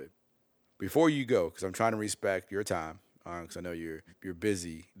solve it. Before you go, because I'm trying to respect your time, because I know you're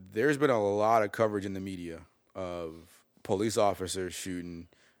busy, there's been a lot of coverage in the media of police officers shooting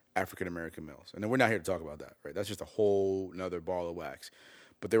African-American males. And we're not here to talk about that, right? That's just a whole nother ball of wax.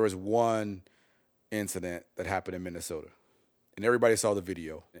 But there was one incident that happened in Minnesota, and everybody saw the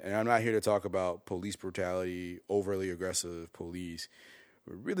video. And I'm not here to talk about police brutality, overly aggressive police.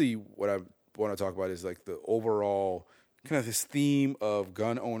 But really, what I want to talk about is like the overall kind of this theme of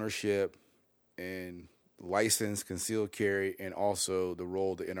gun ownership and license, concealed carry, and also the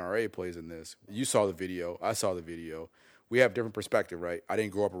role the NRA plays in this. You saw the video. I saw the video. We have different perspective, right? I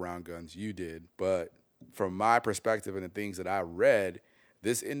didn't grow up around guns. You did. But from my perspective and the things that I read,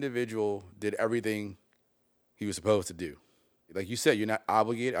 this individual did everything he was supposed to do. Like you said, you're not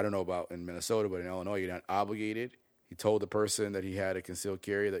obligated. I don't know about in Minnesota, but in Illinois, you're not obligated. He told the person that he had a concealed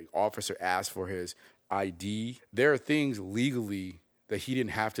carry. The officer asked for his ID. There are things legally that he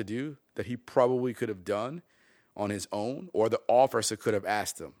didn't have to do that he probably could have done on his own, or the officer could have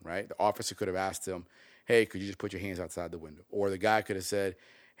asked him, right? The officer could have asked him, hey, could you just put your hands outside the window? Or the guy could have said,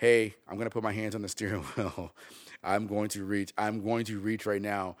 hey, I'm going to put my hands on the steering wheel. I'm going to reach right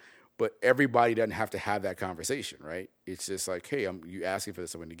now. But everybody doesn't have to have that conversation, right? It's just like, hey, you asking for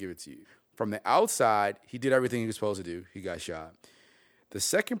someone to give it to you. From the outside, he did everything he was supposed to do. He got shot. The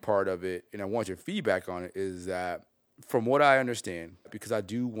second part of it, and I want your feedback on it, is that from what I understand, because I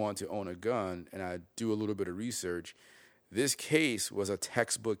do want to own a gun and I do a little bit of research, this case was a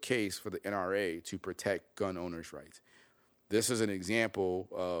textbook case for the NRA to protect gun owners' rights. This is an example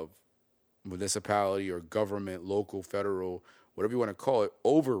of municipality or government, local, federal, whatever you want to call it,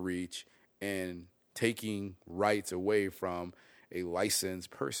 overreach and taking rights away from a licensed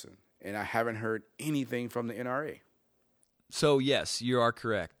person. And I haven't heard anything from the NRA. So, yes, you are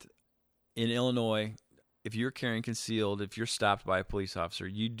correct. In Illinois, if you're carrying concealed, if you're stopped by a police officer,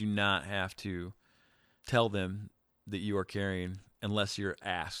 you do not have to tell them that you are carrying unless you're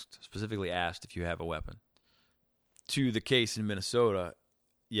specifically asked if you have a weapon. To the case in Minnesota,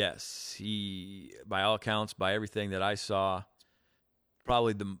 yes, he, by all accounts, by everything that I saw,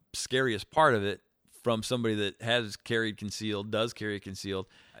 probably the scariest part of it from somebody that does carry concealed,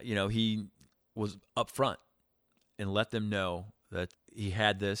 he was up front and let them know that he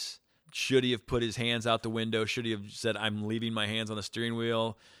had this. Should he have put his hands out the window? Should he have said, I'm leaving my hands on the steering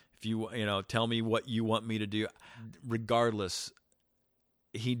wheel? If you tell me what you want me to do. Regardless,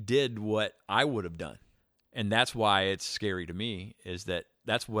 he did what I would have done. And that's why it's scary to me, is that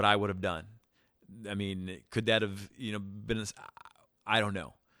that's what I would have done. I mean, could that have, been, I don't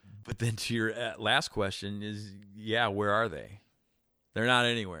know. But then to your last question is, yeah, where are they? They're not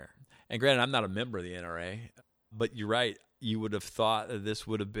anywhere. And granted, I'm not a member of the NRA, but you're right. You would have thought that this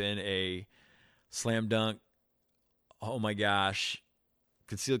would have been a slam dunk, oh my gosh,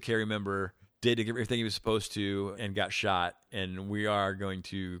 concealed carry member did everything he was supposed to and got shot, and we are going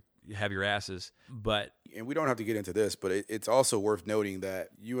to have your asses. And we don't have to get into this, but it's also worth noting that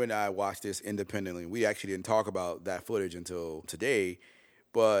you and I watched this independently. We actually didn't talk about that footage until today,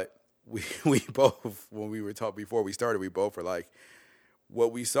 but we both, when we were talking before we started, we both were like,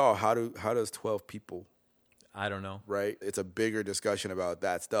 what we saw, how does 12 people? I don't know. Right? It's a bigger discussion about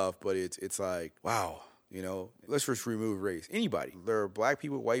that stuff, but it's like, wow, let's just remove race. Anybody. There are black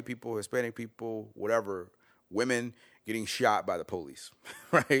people, white people, Hispanic people, whatever, women getting shot by the police,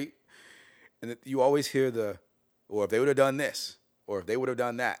 right? And you always hear or if they would have done this, or if they would have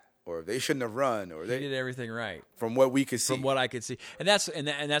done that. or they shouldn't have run, or He they did everything right. from what we could see. From what I could see. And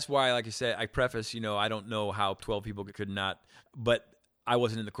that's why, like I said, I preface, I don't know how 12 people could not, but I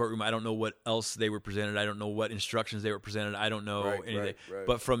wasn't in the courtroom. I don't know what else they were presented. I don't know what instructions they were presented. I don't know anything. Right.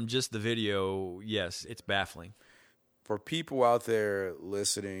 But from just the video, yes, it's baffling. For people out there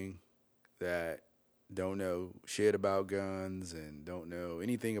listening that don't know shit about guns and don't know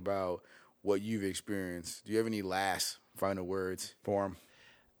anything about what you've experienced, do you have any last final words for them?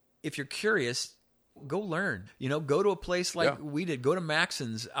 If you're curious, go learn. Go to a place like we did. Go to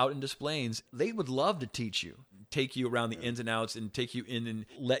Maxon's out in Des Plaines. They would love to teach you, take you around the ins and outs, and take you in and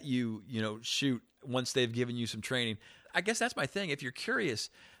let you, shoot once they've given you some training. I guess that's my thing. If you're curious,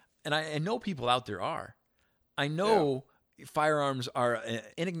 and I know people out there are, I know firearms are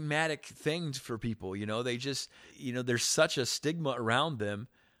enigmatic things for people. They just, there's such a stigma around them.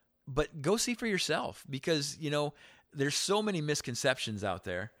 But go see for yourself, because, there's so many misconceptions out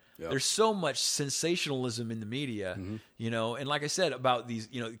there. Yep. There's so much sensationalism in the media, and like I said about these,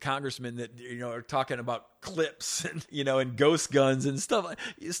 congressmen that, are talking about clips and, and ghost guns and stuff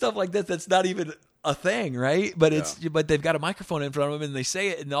like that. That's not even a thing, right? But but they've got a microphone in front of them and they say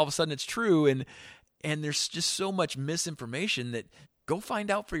it, and all of a sudden it's true. And there's just so much misinformation that go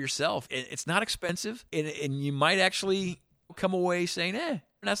find out for yourself. It's not expensive, and you might actually come away saying,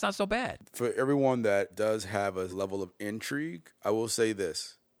 that's not so bad. For everyone that does have a level of intrigue, I will say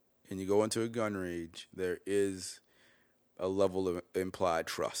this. When you go into a gun range, there is a level of implied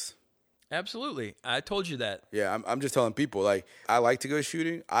trust. Absolutely. I told you that. Yeah, I'm just telling people, like, I like to go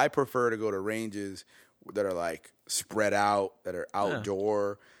shooting. I prefer to go to ranges that are, like, spread out, that are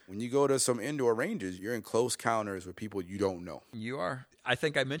outdoor. When you go to some indoor ranges, you're in close encounters with people you don't know. You are. I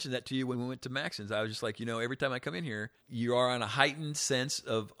think I mentioned that to you when we went to Maxon's. I was just like, every time I come in here, you are on a heightened sense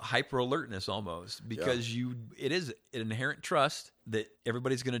of hyper alertness almost, because it is an inherent trust that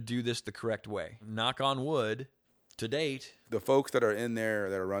everybody's going to do this the correct way. Knock on wood, to date. The folks that are in there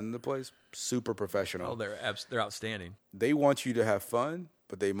that are running the place, super professional. Oh, they're outstanding. They want you to have fun,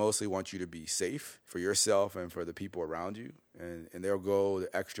 but they mostly want you to be safe for yourself and for the people around you. And they'll go the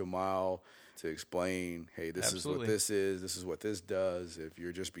extra mile to explain, hey, this is what this is what this does. If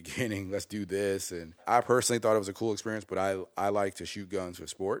you're just beginning, let's do this. And I personally thought it was a cool experience, but I like to shoot guns for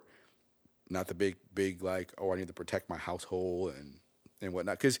sport. Not the big like, I need to protect my household and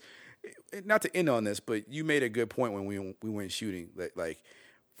whatnot. Because, not to end on this, but you made a good point when we went shooting. Like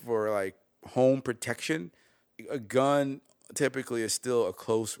for like home protection, a gun typically is still a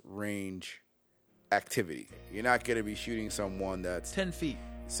close range activity. You're not going to be shooting someone that's 10 feet.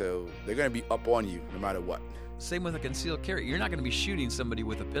 So they're going to be up on you no matter what. Same with a concealed carry. You're not going to be shooting somebody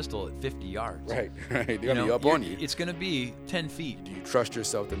with a pistol at 50 yards. Right. They're going to be up on you. It's going to be 10 feet. Do you trust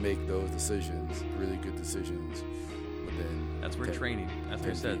yourself to make those decisions, really good decisions? That's where training. That's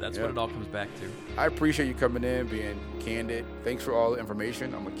what I said. That's what it all comes back to. I appreciate you coming in, being candid. Thanks for all the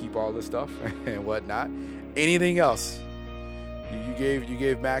information. I'm going to keep all this stuff and whatnot. Anything else? You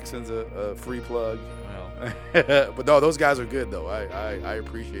gave Maxon's a free plug. Well. But no, those guys are good, though. I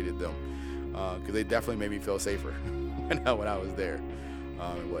appreciated them because they definitely made me feel safer when I was there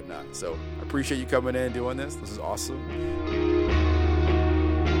and whatnot. So I appreciate you coming in and doing this. This is awesome.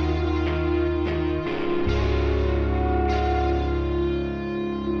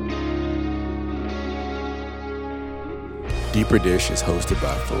 Deeper Dish is hosted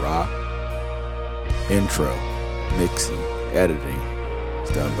by Farah. Intro, mixing, editing is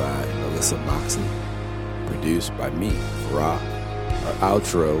done by Melissa Moxley. Produced by me, Farah. Our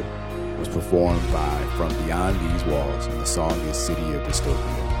outro was performed by From Beyond These Walls, and the song is City of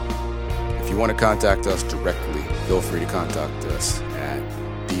Dystopia. If you want to contact us directly, feel free to contact us at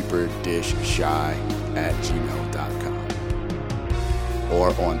deeperdishshy@gmail.com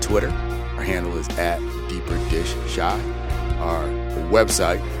or on Twitter. Our handle is @deeperdishshy. Our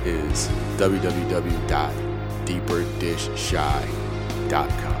website is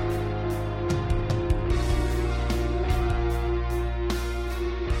www.deeperdishshy.com.